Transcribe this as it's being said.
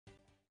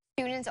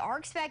Students are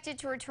expected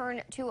to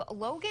return to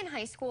Logan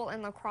High School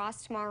in La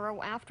Crosse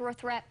tomorrow after a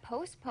threat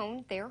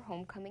postponed their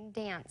homecoming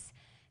dance.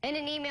 In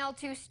an email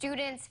to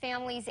students,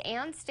 families,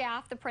 and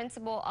staff, the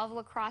principal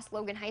of Crosse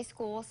Logan High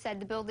School said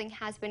the building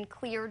has been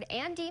cleared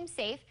and deemed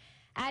safe,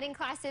 adding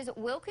classes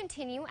will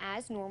continue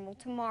as normal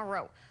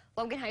tomorrow.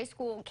 Logan High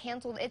School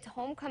canceled its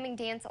homecoming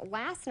dance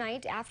last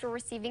night after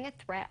receiving a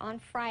threat on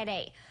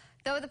Friday.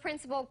 Though the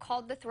principal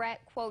called the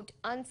threat, quote,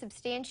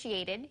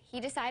 unsubstantiated,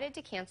 he decided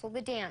to cancel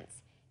the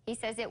dance. He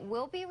says it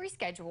will be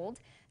rescheduled.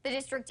 The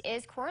district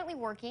is currently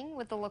working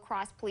with the La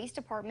Crosse Police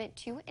Department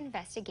to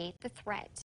investigate the threat.